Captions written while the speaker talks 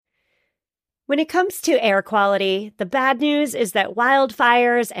When it comes to air quality, the bad news is that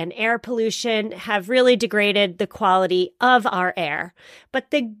wildfires and air pollution have really degraded the quality of our air.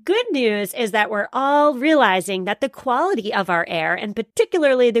 But the good news is that we're all realizing that the quality of our air, and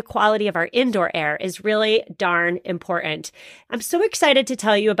particularly the quality of our indoor air, is really darn important. I'm so excited to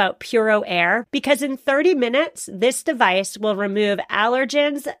tell you about Puro Air because in 30 minutes, this device will remove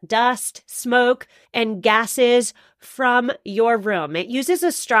allergens, dust, smoke, and gases from your room. It uses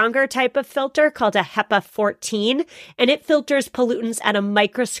a stronger type of filter called a HEPA 14, and it filters pollutants at a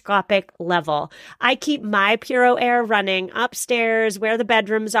microscopic level. I keep my Puro Air running upstairs where the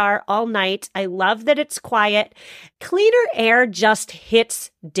bedrooms are all night. I love that it's quiet. Cleaner air just hits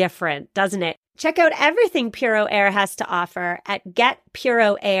different, doesn't it? Check out everything Puro Air has to offer at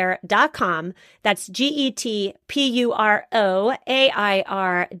getpuroair.com. That's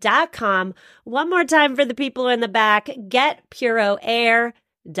GETPUROAIR.com. One more time for the people in the back,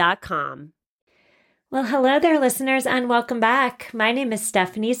 getpuroair.com. Well, hello there, listeners, and welcome back. My name is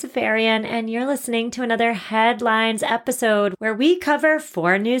Stephanie Safarian, and you're listening to another Headlines episode where we cover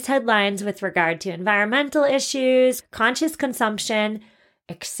 4 news headlines with regard to environmental issues, conscious consumption,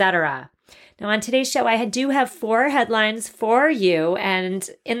 etc. Now, on today's show, I do have 4 headlines for you, and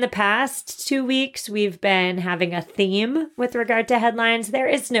in the past 2 weeks, we've been having a theme with regard to headlines. There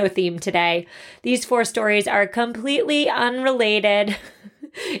is no theme today. These 4 stories are completely unrelated.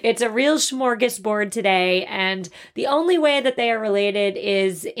 It's a real smorgasbord today, and the only way that they are related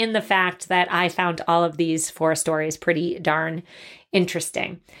is in the fact that I found all of these 4 stories pretty darn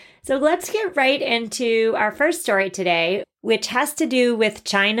interesting. So let's get right into our first story today, which has to do with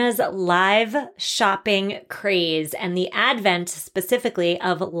China's live shopping craze and the advent specifically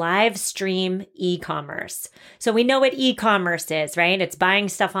of live stream e-commerce. So we know what e-commerce is, right? It's buying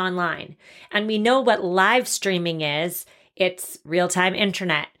stuff online. And we know what live streaming is. It's real-time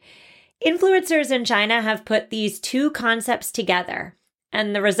internet. Influencers in China have put these 2 concepts together,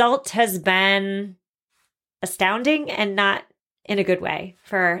 and the result has been astounding and not in a good way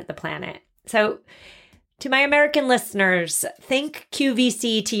for the planet. So to my American listeners, think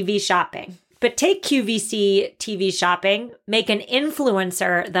QVC TV shopping. But take QVC TV shopping, make an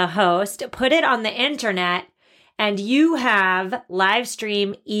influencer the host, put it on the internet, and you have live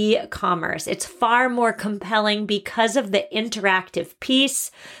stream e-commerce. It's far more compelling because of the interactive piece.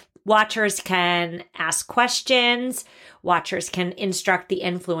 Watchers can ask questions. Watchers can instruct the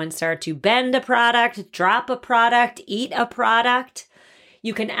influencer to bend a product, drop a product, eat a product.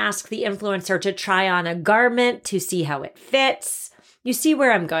 You can ask the influencer to try on a garment to see how it fits. You see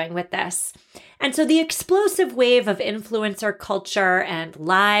where I'm going with this. And so the explosive wave of influencer culture and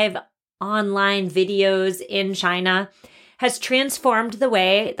live online videos in China has transformed the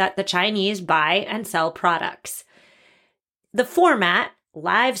way that the Chinese buy and sell products. The format,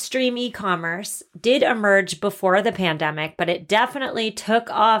 live stream e-commerce, did emerge before the pandemic, but it definitely took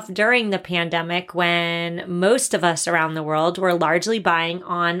off during the pandemic when most of us around the world were largely buying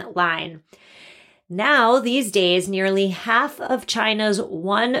online. Now, these days, nearly half of China's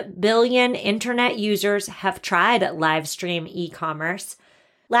 1 billion internet users have tried live stream e-commerce.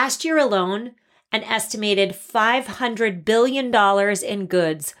 Last year alone, an estimated $500 billion in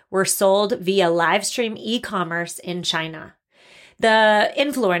goods were sold via live stream e-commerce in China. The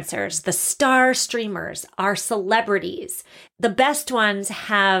influencers, the star streamers, are celebrities. The best ones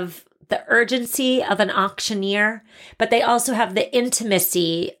have the urgency of an auctioneer, but they also have the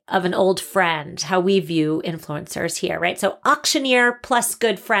intimacy of an old friend, how we view influencers here, right? So auctioneer plus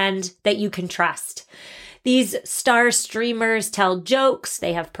good friend that you can trust. These star streamers tell jokes,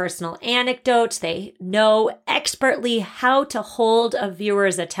 they have personal anecdotes, they know expertly how to hold a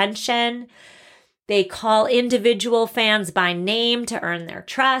viewer's attention. They call individual fans by name to earn their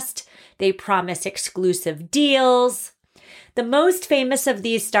trust. They promise exclusive deals. The most famous of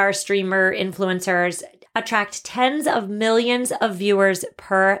these star streamer influencers attract tens of millions of viewers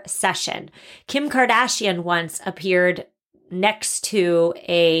per session. Kim Kardashian once appeared next to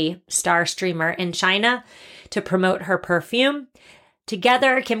a star streamer in China to promote her perfume.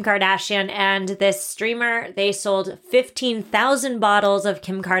 Together, Kim Kardashian and this streamer, they sold 15,000 bottles of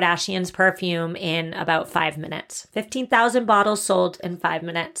Kim Kardashian's perfume in about 5 minutes. 15,000 bottles sold in 5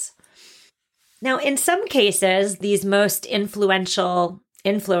 minutes. Now, in some cases, these most influential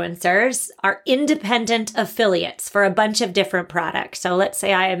influencers are independent affiliates for a bunch of different products. So let's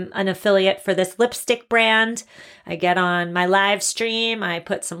say I'm an affiliate for this lipstick brand. I get on my live stream, I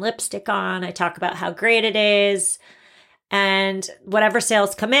put some lipstick on, I talk about how great it is. And whatever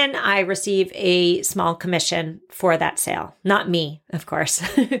sales come in, I receive a small commission for that sale. Not me, of course.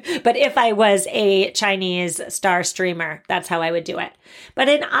 But if I was a Chinese star streamer, that's how I would do it. But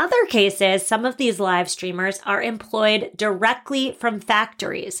in other cases, some of these live streamers are employed directly from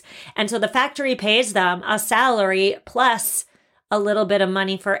factories. And so the factory pays them a salary plus a little bit of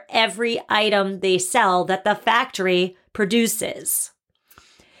money for every item they sell that the factory produces.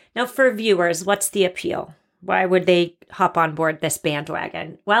 Now, for viewers, what's the appeal? Why would they hop on board this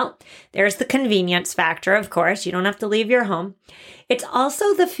bandwagon? Well, there's the convenience factor, of course. You don't have to leave your home. It's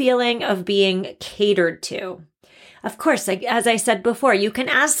also the feeling of being catered to. Of course, as I said before, you can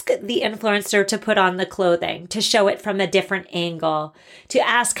ask the influencer to put on the clothing, to show it from a different angle, to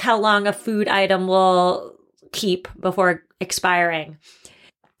ask how long a food item will keep before expiring.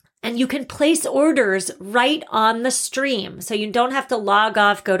 And you can place orders right on the stream. So you don't have to log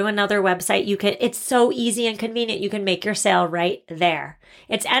off, go to another website. It's so easy and convenient. You can make your sale right there.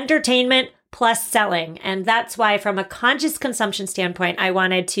 It's entertainment plus selling. And that's why from a conscious consumption standpoint, I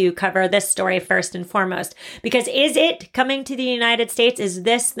wanted to cover this story first and foremost. Because is it coming to the United States? Is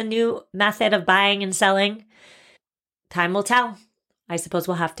this the new method of buying and selling? Time will tell. I suppose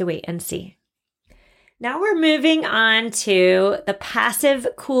we'll have to wait and see. Now we're moving on to the passive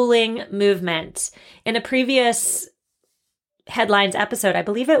cooling movement. In a previous headlines episode, I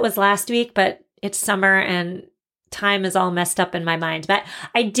believe it was last week, but it's summer and time is all messed up in my mind. But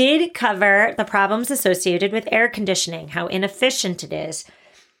I did cover the problems associated with air conditioning, how inefficient it is,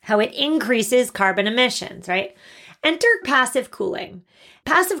 how it increases carbon emissions, right? Enter passive cooling.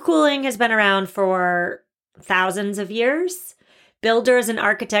 Passive cooling has been around for thousands of years. Builders and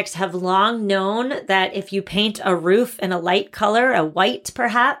architects have long known that if you paint a roof in a light color, a white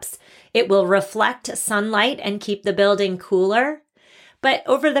perhaps, it will reflect sunlight and keep the building cooler. But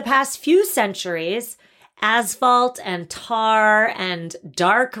over the past few centuries, asphalt and tar and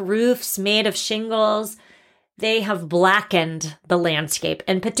dark roofs made of shingles, they have blackened the landscape,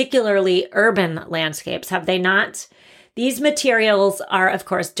 and particularly urban landscapes, have they not? These materials are, of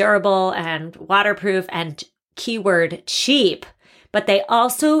course, durable and waterproof and, keyword, cheap. But they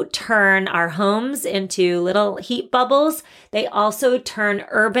also turn our homes into little heat bubbles. They also turn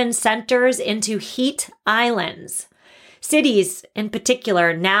urban centers into heat islands. Cities, in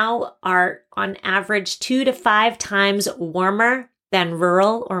particular, now are on average 2 to 5 times warmer than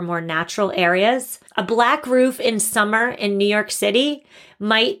rural or more natural areas. A black roof in summer in New York City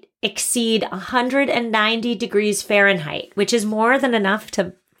might exceed 190 degrees Fahrenheit, which is more than enough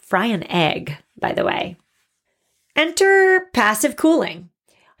to fry an egg, by the way. Enter passive cooling.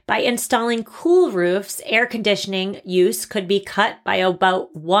 By installing cool roofs, air conditioning use could be cut by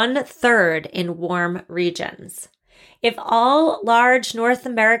about 1/3 in warm regions. If all large North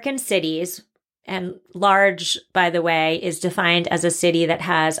American cities, and large, by the way, is defined as a city that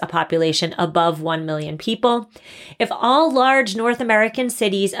has a population above 1 million people. If all large North American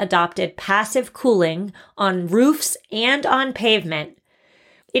cities adopted passive cooling on roofs and on pavement,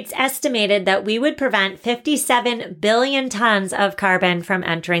 it's estimated that we would prevent 57 billion tons of carbon from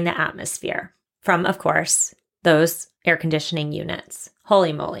entering the atmosphere from, of course, those air conditioning units.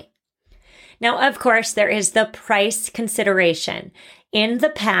 Holy moly. Now, of course, there is the price consideration. In the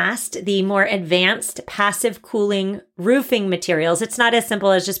past, the more advanced passive cooling roofing materials, it's not as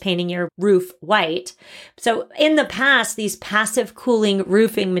simple as just painting your roof white. So in the past, these passive cooling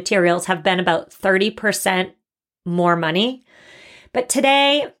roofing materials have been about 30% more money. But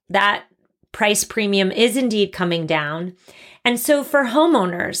today, that price premium is indeed coming down. And so for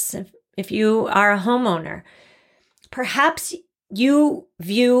homeowners, if you are a homeowner, perhaps you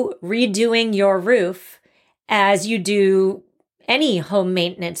view redoing your roof as you do any home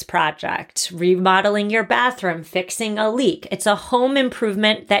maintenance project, remodeling your bathroom, fixing a leak. It's a home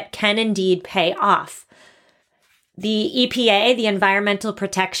improvement that can indeed pay off. The EPA, the Environmental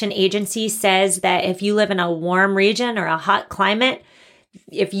Protection Agency, says that if you live in a warm region or a hot climate,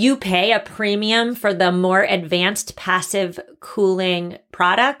 if you pay a premium for the more advanced passive cooling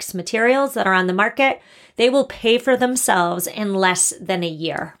products, materials that are on the market, they will pay for themselves in less than a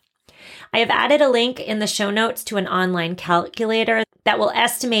year. I have added a link in the show notes to an online calculator that will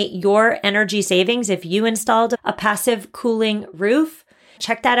estimate your energy savings if you installed a passive cooling roof.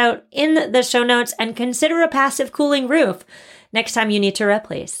 Check that out in the show notes and consider a passive cooling roof next time you need to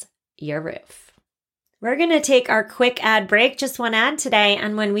replace your roof. We're going to take our quick ad break, just one ad today.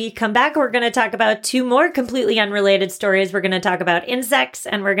 And when we come back, we're going to talk about 2 more completely unrelated stories. We're going to talk about insects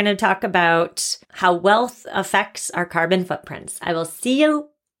and we're going to talk about how wealth affects our carbon footprints. I will see you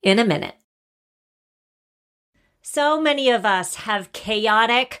in a minute. So many of us have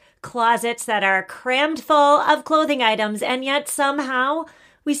chaotic, closets that are crammed full of clothing items, and yet somehow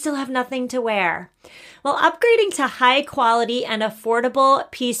we still have nothing to wear. Well, upgrading to high quality and affordable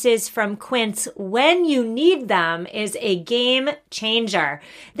pieces from Quince when you need them is a game changer.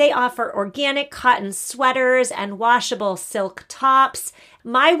 They offer organic cotton sweaters and washable silk tops.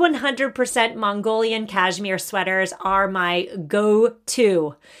 My 100% Mongolian cashmere sweaters are my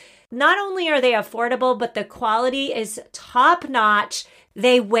go-to. Not only are they affordable, but the quality is top-notch.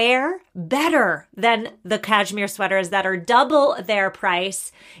 They wear better than the cashmere sweaters that are double their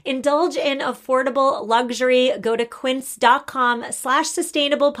price. Indulge in affordable luxury. Go to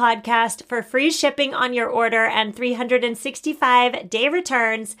quince.com/sustainable podcast for free shipping on your order and 365-day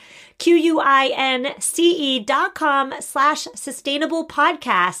returns. QUINCE.com/sustainable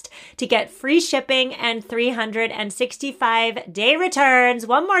podcast to get free shipping and 365-day returns.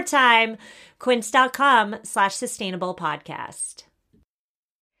 One more time, quince.com/sustainable podcast.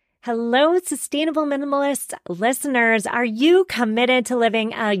 Hello, Sustainable Minimalist listeners. Are you committed to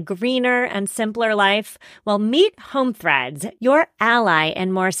living a greener and simpler life? Well, meet Home Threads, your ally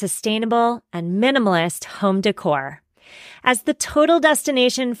in more sustainable and minimalist home decor. As the total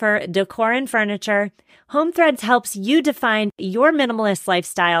destination for decor and furniture, Home Threads helps you define your minimalist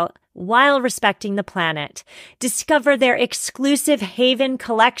lifestyle while respecting the planet. Discover their exclusive Haven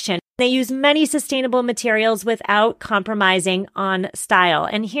collection. They use many sustainable materials without compromising on style.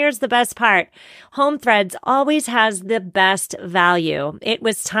 And here's the best part. Home Threads always has the best value. It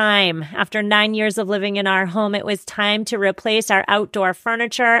was time. After 9 years of living in our home, it was time to replace our outdoor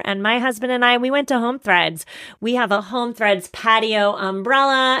furniture. And my husband and I, we went to Home Threads. We have a Home Threads patio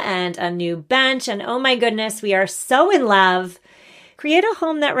umbrella and a new bench. And oh my goodness, we are so in love. Create a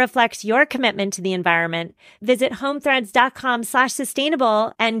home that reflects your commitment to the environment. Visit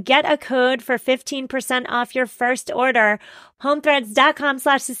homethreads.com/sustainable and get a code for 15% off your first order.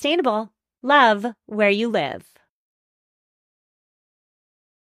 Homethreads.com/sustainable. Love where you live.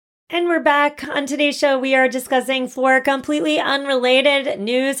 And we're back. On today's show, we are discussing 4 completely unrelated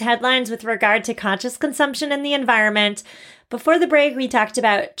news headlines with regard to conscious consumption and the environment. Before the break, we talked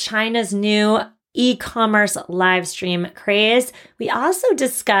about China's new e-commerce live stream craze. We also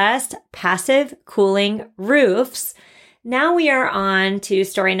discussed passive cooling roofs. Now we are on to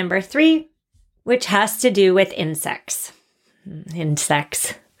story number 3, which has to do with insects.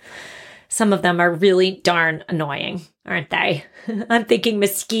 Insects. Some of them are really darn annoying, aren't they? I'm thinking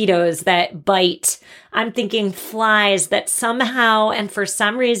mosquitoes that bite. I'm thinking flies that somehow and for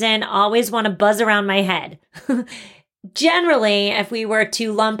some reason always want to buzz around my head. Generally, if we were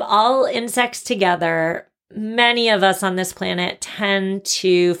to lump all insects together, many of us on this planet tend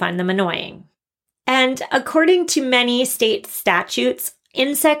to find them annoying. And according to many state statutes,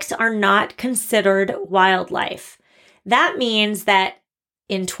 insects are not considered wildlife. That means that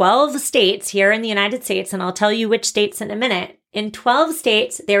in 12 states here in the United States, and I'll tell you which states in a minute, in 12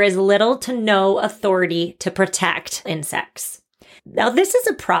 states, there is little to no authority to protect insects. Now, this is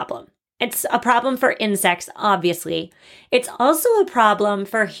a problem. It's a problem for insects, obviously. It's also a problem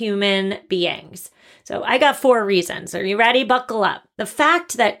for human beings. So I got 4 reasons. Are you ready? Buckle up. The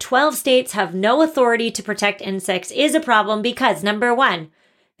fact that 12 states have no authority to protect insects is a problem because, number 1,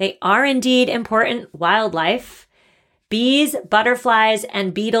 they are indeed important wildlife. Bees, butterflies,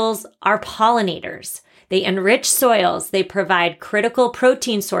 and beetles are pollinators. They enrich soils. They provide critical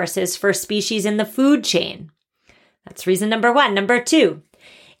protein sources for species in the food chain. That's reason number 1. Number 2,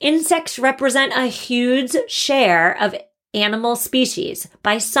 insects represent a huge share of animal species.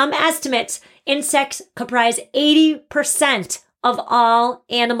 By some estimates, insects comprise 80% of all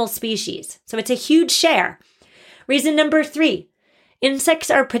animal species. So it's a huge share. Reason number 3,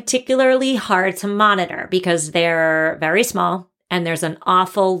 insects are particularly hard to monitor because they're very small and there's an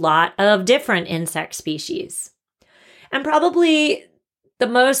awful lot of different insect species. And probably the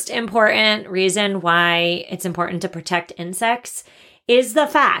most important reason why it's important to protect insects is the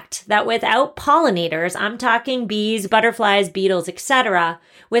fact that without pollinators, I'm talking bees, butterflies, beetles, etc.,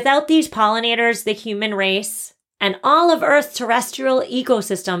 without these pollinators, the human race and all of Earth's terrestrial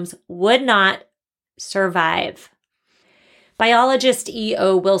ecosystems would not survive. Biologist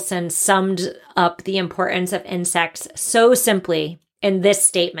E.O. Wilson summed up the importance of insects so simply in this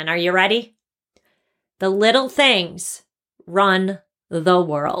statement. Are you ready? The little things run the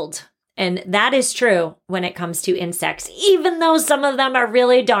world. And that is true when it comes to insects, even though some of them are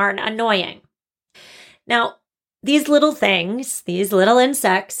really darn annoying. Now, these little things, these little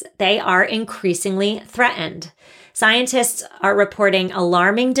insects, they are increasingly threatened. Scientists are reporting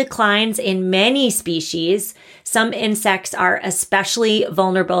alarming declines in many species. Some insects are especially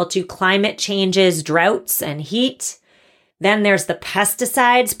vulnerable to climate changes, droughts, and heat. Then there's the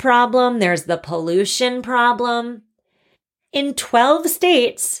pesticides problem. There's the pollution problem. In 12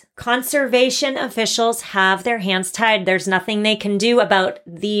 states, conservation officials have their hands tied. There's nothing they can do about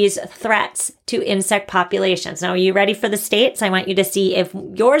these threats to insect populations. Now, are you ready for the states? I want you to see if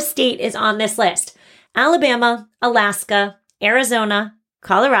your state is on this list. Alabama, Alaska, Arizona,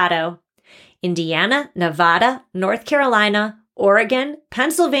 Colorado, Indiana, Nevada, North Carolina, Oregon,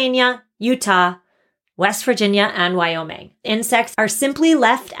 Pennsylvania, Utah, West Virginia, and Wyoming. Insects are simply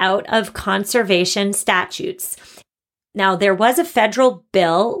left out of conservation statutes. Now, there was a federal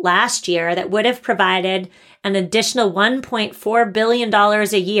bill last year that would have provided an additional $1.4 billion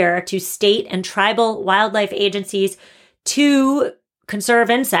a year to state and tribal wildlife agencies to conserve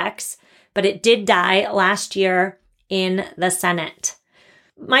insects, but it did die last year in the Senate.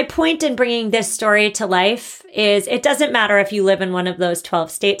 My point in bringing this story to life is it doesn't matter if you live in one of those 12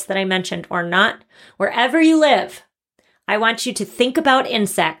 states that I mentioned or not. Wherever you live, I want you to think about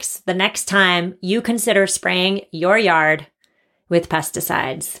insects the next time you consider spraying your yard with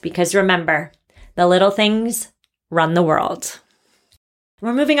pesticides. Because remember, the little things run the world.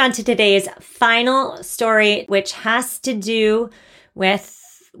 We're moving on to today's final story, which has to do with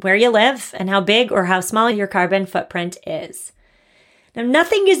where you live and how big or how small your carbon footprint is. Now,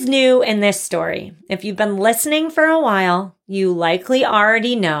 nothing is new in this story. If you've been listening for a while, you likely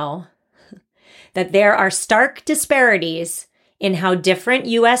already know that there are stark disparities in how different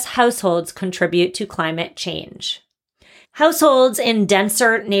U.S. households contribute to climate change. Households in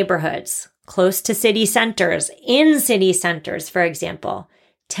denser neighborhoods, close to city centers, in city centers, for example,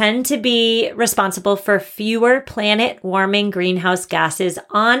 tend to be responsible for fewer planet-warming greenhouse gases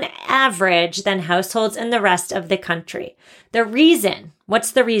on average than households in the rest of the country. The reason,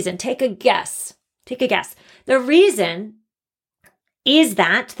 what's the reason? Take a guess. The reason is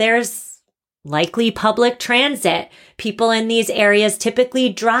that there's likely public transit. People in these areas typically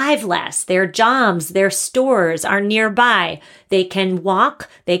drive less. Their jobs, their stores are nearby. They can walk,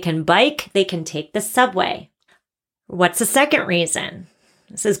 they can bike, they can take the subway. What's the second reason?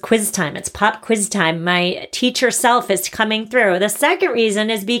 This is quiz time. It's pop quiz time. My teacher self is coming through. The second reason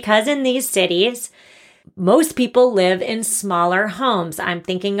is because in these cities, most people live in smaller homes. I'm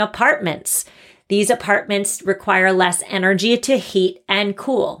thinking apartments. These apartments require less energy to heat and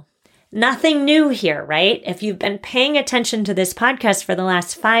cool. Nothing new here, right? If you've been paying attention to this podcast for the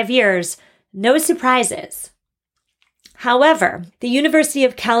last 5 years, no surprises. However, the University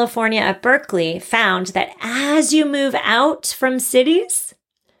of California at Berkeley found that as you move out from cities,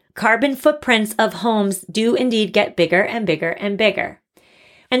 carbon footprints of homes do indeed get bigger and bigger and bigger.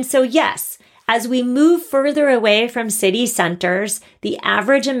 And so yes, as we move further away from city centers, the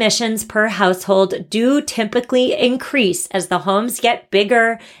average emissions per household do typically increase as the homes get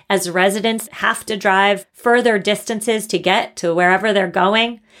bigger, as residents have to drive further distances to get to wherever they're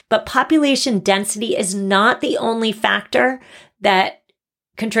going. But population density is not the only factor that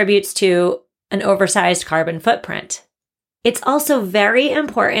contributes to an oversized carbon footprint. It's also very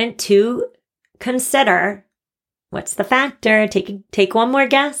important to consider, what's the factor? Take one more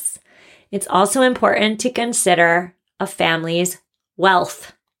guess. It's also important to consider a family's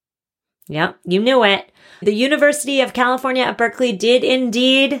wealth. Yep, you knew it. The University of California at Berkeley did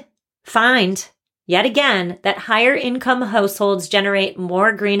indeed find, yet again, that higher income households generate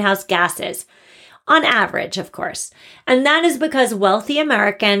more greenhouse gases. On average, of course. And that is because wealthy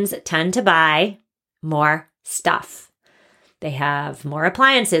Americans tend to buy more stuff. They have more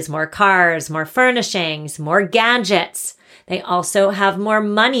appliances, more cars, more furnishings, more gadgets. They also have more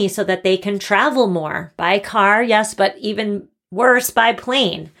money so that they can travel more by car, yes, but even worse, by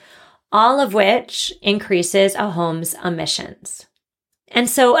plane, all of which increases a home's emissions. And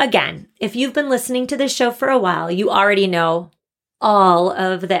so again, if you've been listening to this show for a while, you already know all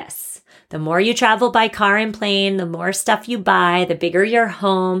of this. The more you travel by car and plane, the more stuff you buy, the bigger your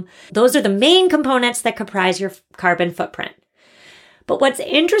home. Those are the main components that comprise your carbon footprint. But what's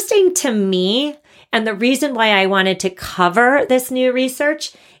interesting to me, and the reason why I wanted to cover this new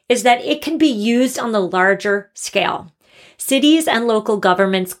research, is that it can be used on the larger scale. Cities and local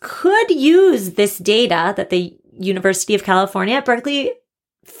governments could use this data that the University of California at Berkeley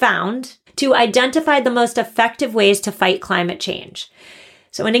found to identify the most effective ways to fight climate change.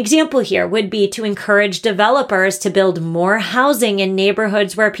 So an example here would be to encourage developers to build more housing in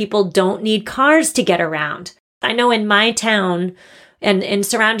neighborhoods where people don't need cars to get around. I know in my town and in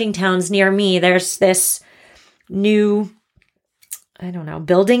surrounding towns near me, there's this new,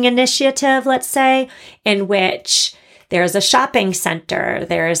 building initiative, let's say, in which there's a shopping center,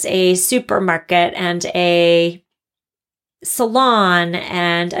 there's a supermarket and a salon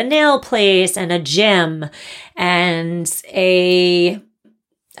and a nail place and a gym and a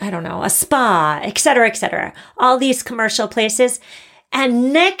spa, et cetera, all these commercial places.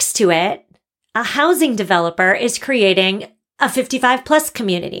 And next to it, a housing developer is creating a 55 plus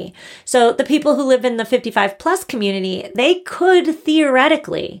community. So the people who live in the 55 plus community, they could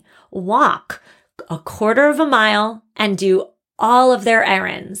theoretically walk a quarter of a mile and do all of their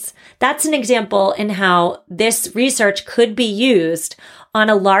errands. That's an example in how this research could be used on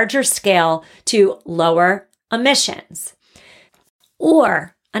a larger scale to lower emissions.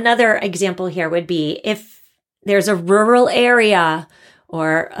 Or another example here would be if there's a rural area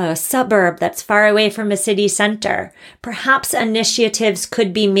or a suburb that's far away from a city center, perhaps initiatives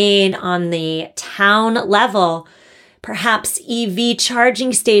could be made on the town level. Perhaps EV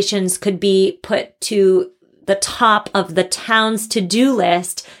charging stations could be put to the top of the town's to-do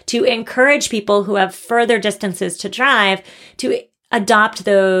list to encourage people who have further distances to drive to adopt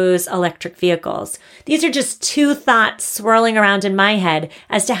those electric vehicles. These are just two thoughts swirling around in my head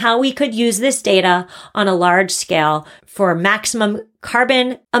as to how we could use this data on a large scale for maximum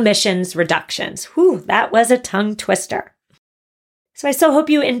carbon emissions reductions. Whew, that was a tongue twister. So I so hope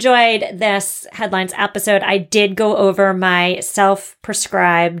you enjoyed this Headlines episode. I did go over my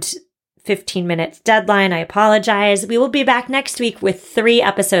self-prescribed 15 minutes deadline. I apologize. We will be back next week with 3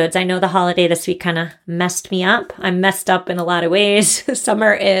 episodes. I know the holiday this week kind of messed me up. I'm messed up in a lot of ways.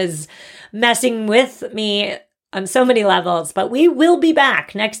 Summer is messing with me on so many levels, but we will be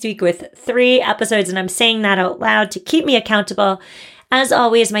back next week with 3 episodes, and I'm saying that out loud to keep me accountable. As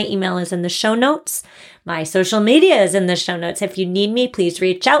always, my email is in the show notes. My social media is in the show notes. If you need me, please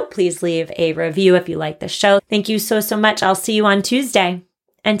reach out. Please leave a review if you like the show. Thank you so much. I'll see you on Tuesday,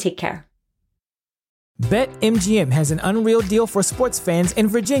 and take care. BetMGM has an unreal deal for sports fans in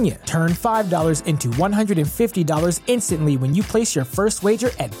Virginia. Turn $5 into $150 instantly when you place your first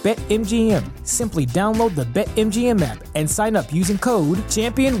wager at BetMGM. Simply download the BetMGM app and sign up using code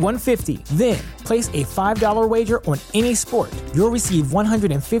Champion150. Then, place a $5 wager on any sport. You'll receive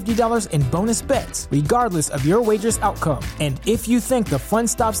 $150 in bonus bets, regardless of your wager's outcome. And if you think the fun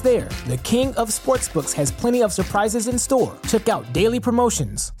stops there, the King of Sportsbooks has plenty of surprises in store. Check out daily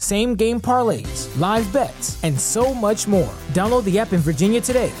promotions, same-game parlays, live bets, and so much more. Download the app in Virginia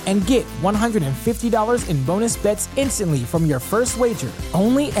today and get $150 in bonus bets instantly from your first wager.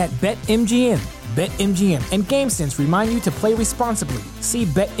 Only at BetMGM. BetMGM and GameSense remind you to play responsibly. See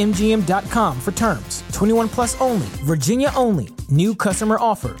BetMGM.com for terms. 21 plus only. Virginia only. New customer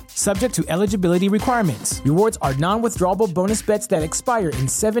offer. Subject to eligibility requirements. Rewards are non-withdrawable bonus bets that expire in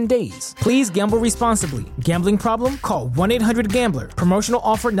 7 days. Please gamble responsibly. Gambling problem? Call 1-800-GAMBLER. Promotional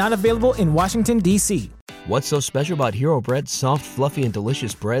offer not available in Washington, D.C. What's so special about Hero Bread's soft, fluffy, and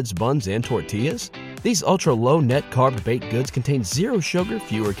delicious breads, buns, and tortillas? These ultra-low net-carb baked goods contain zero sugar,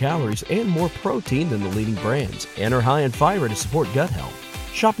 fewer calories, and more protein than the leading brands, and are high in fiber to support gut health.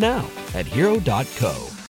 Shop now at Hero.co.